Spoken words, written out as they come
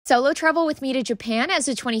Solo travel with me to Japan as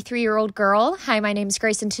a 23-year-old girl. Hi, my name's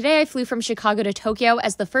Grace, and today I flew from Chicago to Tokyo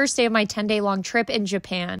as the first day of my 10-day-long trip in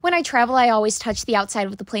Japan. When I travel, I always touch the outside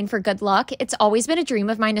of the plane for good luck. It's always been a dream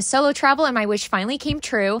of mine to solo travel, and my wish finally came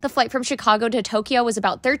true. The flight from Chicago to Tokyo was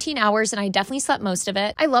about 13 hours, and I definitely slept most of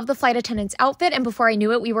it. I love the flight attendant's outfit, and before I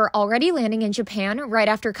knew it, we were already landing in Japan. Right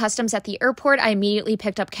after customs at the airport, I immediately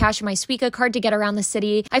picked up cash and my Suica card to get around the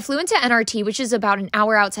city. I flew into NRT, which is about an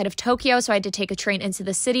hour outside of Tokyo, so I had to take a train into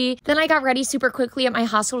the city. Then I got ready super quickly at my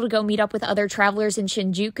hostel to go meet up with other travelers in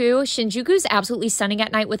Shinjuku. Shinjuku's absolutely stunning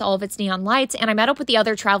at night with all of its neon lights, and I met up with the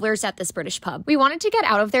other travelers at this British pub. We wanted to get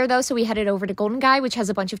out of there though, so we headed over to Golden Guy, which has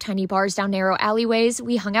a bunch of tiny bars down narrow alleyways.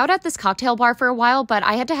 We hung out at this cocktail bar for a while, but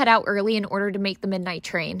I had to head out early in order to make the midnight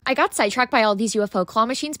train. I got sidetracked by all these UFO claw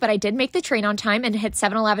machines, but I did make the train on time and hit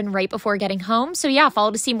 7-Eleven right before getting home. So yeah, follow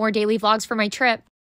to see more daily vlogs for my trip.